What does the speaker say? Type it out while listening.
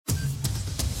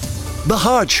The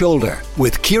Hard Shoulder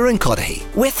with Kieran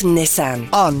with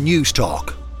Nissan on News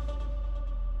Talk.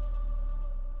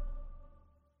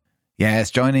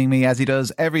 Yes, joining me as he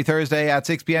does every Thursday at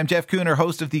 6 p.m, Jeff Kuhner,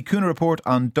 host of the Kuhner Report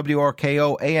on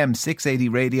WRKO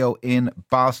AM680 Radio in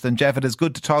Boston. Jeff, it is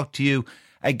good to talk to you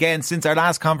again. Since our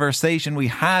last conversation, we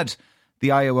had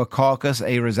the Iowa Caucus,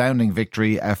 a resounding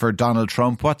victory for Donald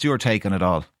Trump. What's your take on it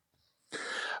all?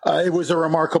 It was a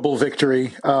remarkable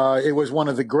victory. It was one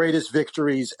of the greatest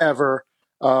victories ever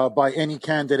by any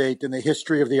candidate in the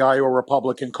history of the Iowa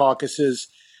Republican caucuses.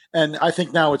 And I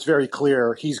think now it's very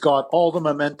clear. He's got all the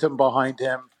momentum behind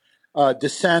him.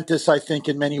 DeSantis, I think,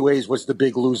 in many ways was the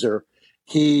big loser.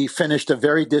 He finished a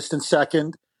very distant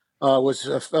second, was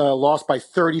lost by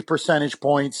 30 percentage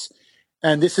points.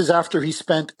 And this is after he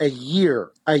spent a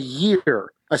year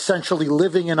essentially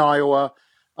living in Iowa.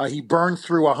 He burned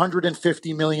through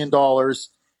 $150 million.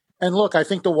 And look, I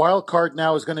think the wild card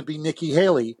now is going to be Nikki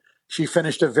Haley. She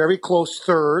finished a very close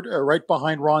third, right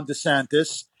behind Ron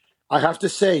DeSantis. I have to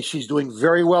say, she's doing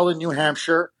very well in New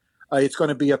Hampshire. It's going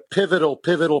to be a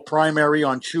pivotal primary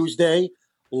on Tuesday.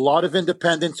 A lot of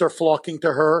independents are flocking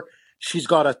to her. She's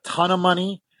got a ton of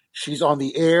money. She's on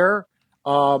the air.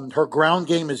 Her ground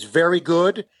game is very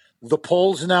good. The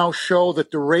polls now show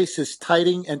that the race is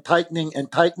tightening.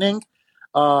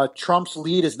 Trump's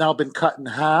lead has now been cut in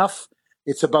half.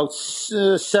 It's about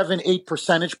 7-8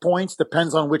 percentage points,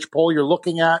 depends on which poll you're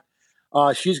looking at.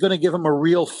 She's going to give him a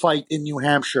real fight in New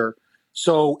Hampshire.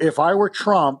 So if I were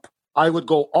Trump, I would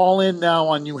go all in now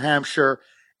on New Hampshire.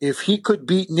 If he could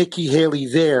beat Nikki Haley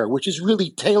there, which is really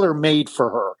tailor-made for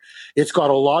her. It's got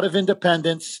a lot of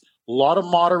independents, a lot of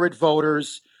moderate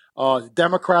voters.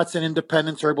 Democrats and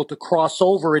independents are able to cross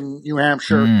over in New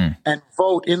Hampshire and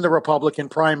vote in the Republican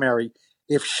primary.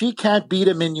 If she can't beat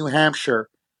him in New Hampshire,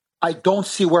 I don't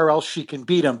see where else she can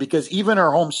beat him, because even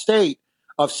her home state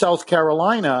of South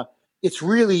Carolina, it's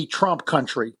really Trump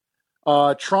country.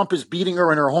 Trump is beating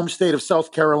her in her home state of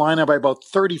South Carolina by about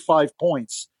 35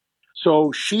 points.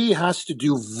 So she has to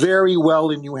do very well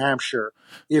in New Hampshire.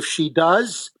 If she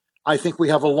does, I think we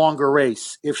have a longer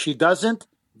race. If she doesn't,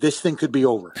 this thing could be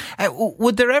over.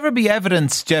 Would there ever be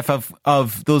evidence, Jeff,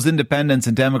 of those independents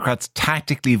and Democrats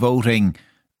tactically voting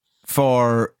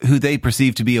for who they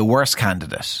perceive to be a worse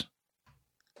candidate?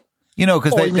 You know,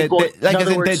 because they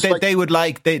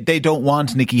don't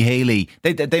want Nikki Haley.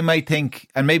 They might think,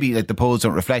 and maybe the polls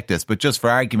don't reflect this, but just for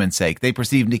argument's sake, they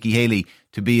perceive Nikki Haley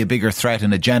to be a bigger threat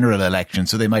in a general election,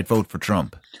 so they might vote for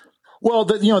Trump. Well,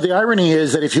 the irony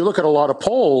is that if you look at a lot of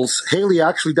polls, Haley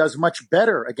actually does much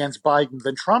better against Biden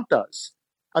than Trump does.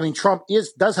 I mean, Trump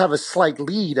does have a slight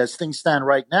lead as things stand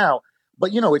right now,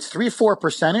 but it's 3-4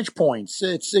 percentage points.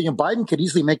 Biden could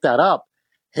easily make that up.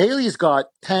 Haley's got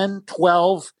 10,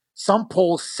 12. Some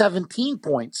polls 17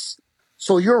 points.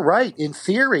 So you're right. In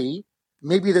theory,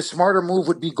 maybe the smarter move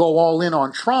would be go all in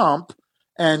on Trump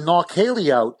and knock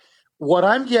Haley out. What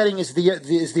I'm getting is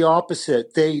the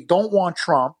opposite. They don't want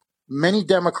Trump. Many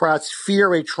Democrats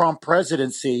fear a Trump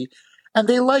presidency, and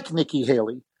they like Nikki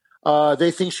Haley. They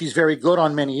think she's very good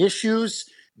on many issues.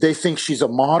 They think she's a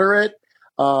moderate.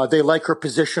 They like her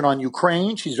position on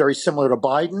Ukraine. She's very similar to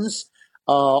Biden's.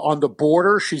 On the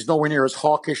border, she's nowhere near as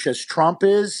hawkish as Trump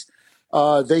is.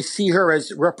 They see her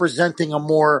as representing a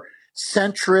more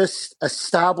centrist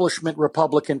establishment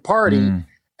Republican Party,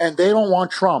 and they don't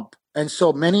want Trump. And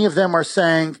so many of them are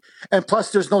saying, and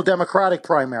plus there's no Democratic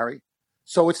primary.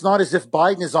 So it's not as if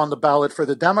Biden is on the ballot for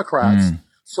the Democrats.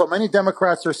 So many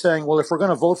Democrats are saying, well, if we're going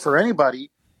to vote for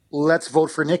anybody, let's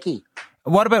vote for Nikki.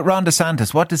 What about Ron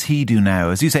DeSantis? What does he do now?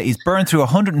 As you say, he's burned through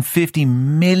 150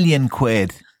 million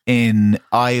quid in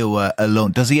Iowa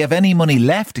alone. Does he have any money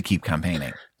left to keep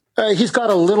campaigning? He's got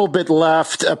a little bit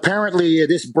left. Apparently,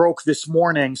 this broke this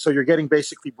morning, so you're getting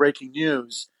basically breaking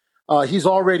news. He's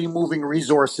already moving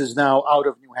resources now out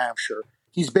of New Hampshire.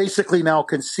 He's basically now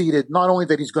conceded not only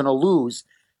that he's going to lose,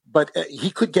 but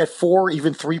he could get 4,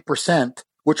 even 3%,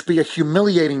 which would be a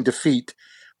humiliating defeat.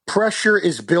 Pressure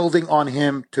is building on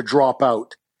him to drop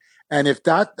out. And if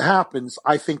that happens,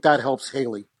 I think that helps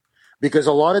Haley, because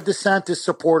a lot of DeSantis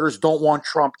supporters don't want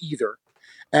Trump either.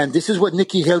 And this is what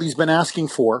Nikki Haley's been asking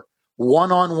for,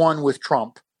 one-on-one with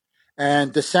Trump.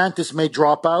 And DeSantis may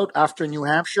drop out after New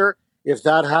Hampshire. If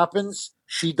that happens,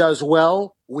 she does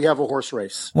well, we have a horse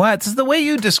race. Well, it's the way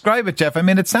you describe it, Jeff. I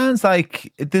mean, it sounds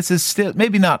like this is still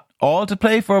maybe not all to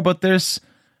play for, but there's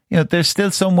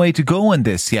still some way to go in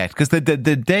this yet. Because the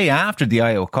day after the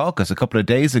Iowa Caucus, a couple of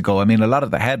days ago, I mean, a lot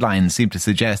of the headlines seem to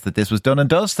suggest that this was done and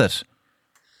dusted.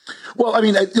 Well, I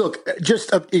mean, look,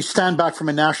 just a stand back from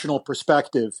a national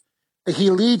perspective. He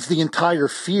leads the entire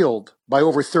field by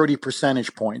over 30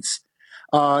 percentage points.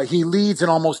 He leads in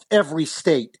almost every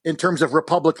state in terms of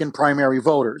Republican primary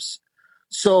voters.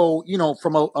 So,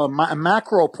 from a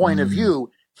macro point of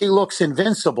view, he looks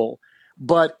invincible.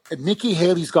 But Nikki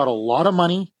Haley's got a lot of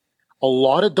money. A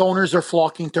lot of donors are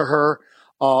flocking to her.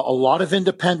 A lot of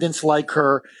independents like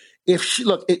her.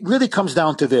 It really comes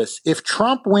down to this. If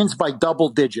Trump wins by double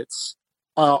digits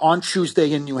on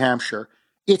Tuesday in New Hampshire,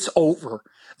 it's over.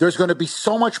 There's going to be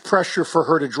so much pressure for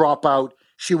her to drop out,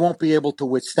 she won't be able to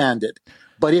withstand it.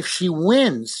 But if she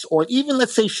wins, or even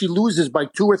let's say she loses by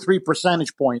 2 or 3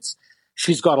 percentage points,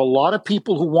 she's got a lot of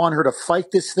people who want her to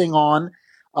fight this thing on.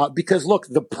 Because look,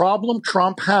 the problem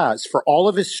Trump has, for all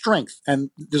of his strength, and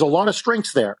there's a lot of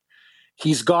strengths there,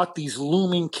 he's got these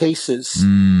looming cases.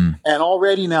 And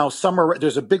already now,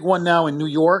 there's a big one now in New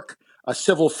York, a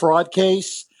civil fraud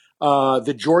case.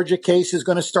 The Georgia case is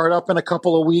going to start up in a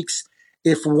couple of weeks.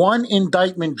 If one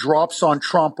indictment drops on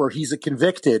Trump or he's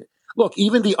convicted, look,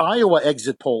 even the Iowa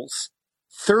exit polls,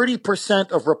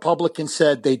 30% of Republicans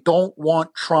said they don't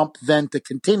want Trump then to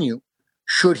continue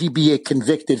should he be a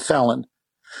convicted felon.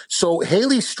 So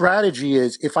Haley's strategy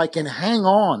is, if I can hang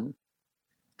on,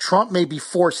 Trump may be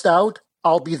forced out,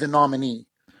 I'll be the nominee.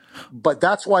 But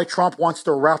that's why Trump wants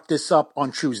to wrap this up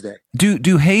on Tuesday.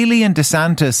 Do Haley and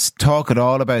DeSantis talk at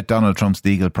all about Donald Trump's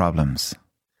legal problems?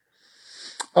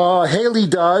 Haley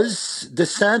does.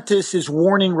 DeSantis is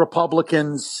warning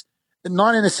Republicans,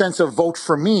 not in a sense of vote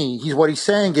for me. What he's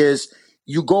saying is,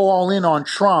 you go all in on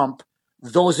Trump,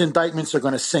 those indictments are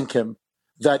going to sink him.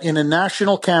 That in a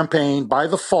national campaign, by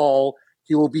the fall,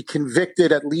 he will be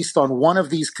convicted at least on one of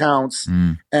these counts,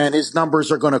 and his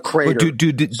numbers are going to crater.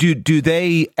 Do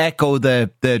they echo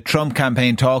the Trump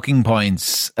campaign talking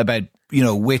points about,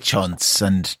 witch hunts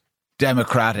and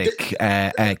Democratic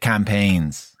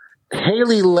campaigns?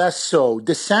 Haley less so.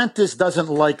 DeSantis doesn't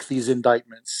like these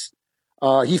indictments.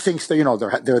 He thinks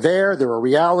that, they're a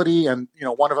reality, and,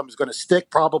 one of them is going to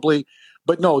stick probably.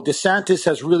 But no, DeSantis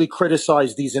has really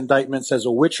criticized these indictments as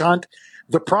a witch hunt.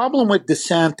 The problem with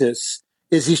DeSantis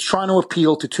is he's trying to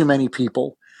appeal to too many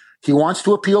people. He wants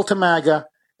to appeal to MAGA,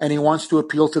 and he wants to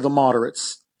appeal to the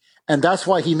moderates. And that's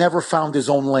why he never found his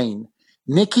own lane.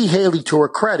 Nikki Haley, to her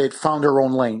credit, found her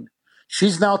own lane.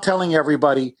 She's now telling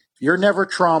everybody, you're never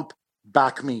Trump,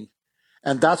 back me.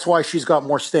 And that's why she's got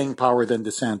more staying power than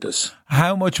DeSantis.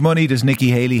 How much money does Nikki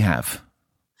Haley have?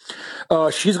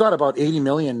 She's got about 80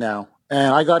 million now.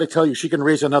 And I got to tell you, she can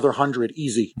raise another 100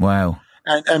 easy. Wow.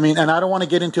 And I don't want to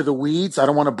get into the weeds. I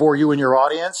don't want to bore you and your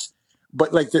audience.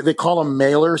 But like they call them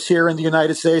mailers here in the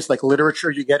United States, like literature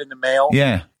you get in the mail.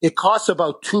 Yeah. It costs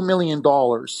about $2 million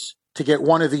to get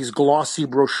one of these glossy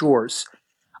brochures.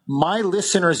 My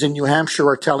listeners in New Hampshire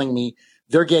are telling me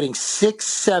they're getting 6,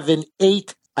 7,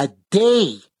 8 a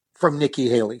day from Nikki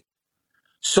Haley.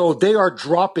 So they are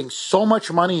dropping so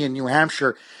much money in New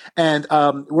Hampshire. And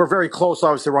we're very close,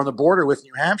 obviously, we're on the border with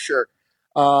New Hampshire.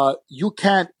 You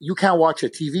can't watch a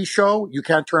TV show. You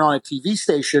can't turn on a TV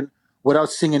station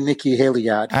without seeing a Nikki Haley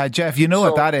ad. Jeff,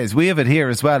 what that is? We have it here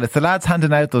as well. It's the lads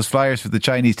handing out those flyers for the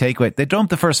Chinese takeaway. They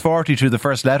dump the first 40 through the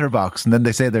first letterbox and then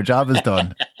they say their job is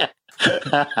done.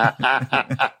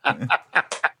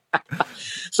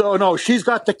 So, no, she's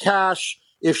got the cash.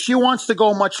 If she wants to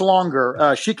go much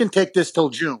longer, she can take this till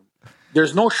June.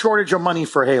 There's no shortage of money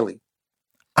for Haley.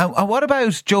 And what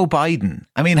about Joe Biden?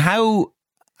 I mean, how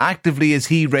actively is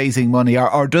he raising money?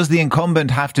 Or does the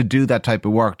incumbent have to do that type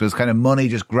of work? Does kind of money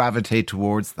just gravitate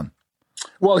towards them?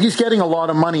 Well, he's getting a lot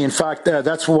of money. In fact,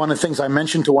 that's one of the things I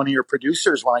mentioned to one of your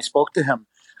producers when I spoke to him.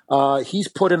 He's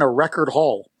put in a record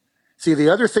haul. See, the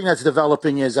other thing that's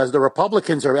developing is as the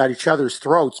Republicans are at each other's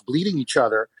throats, bleeding each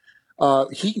other,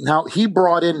 he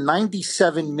brought in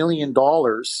 $97 million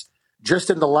just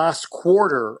in the last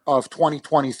quarter of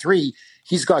 2023.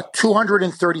 He's got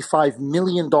 $235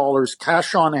 million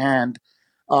cash on hand.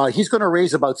 He's going to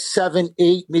raise about 7,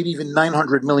 8, maybe even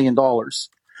 $900 million.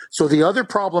 So the other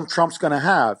problem Trump's going to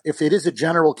have, if it is a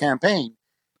general campaign,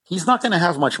 he's not going to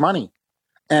have much money.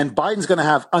 And Biden's going to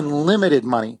have unlimited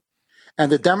money.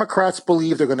 And the Democrats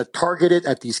believe they're going to target it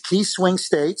at these key swing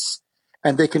states,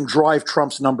 and they can drive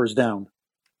Trump's numbers down.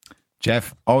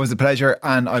 Jeff, always a pleasure,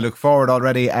 and I look forward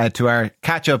already to our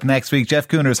catch-up next week. Jeff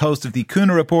Kuhner is host of the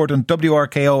Kuhner Report on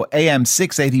WRKO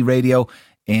AM680 Radio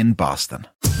in Boston.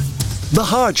 The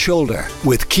Hard Shoulder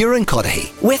with Kieran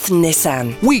with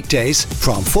Nissan. Weekdays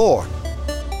from 4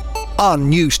 on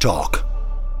News Talk.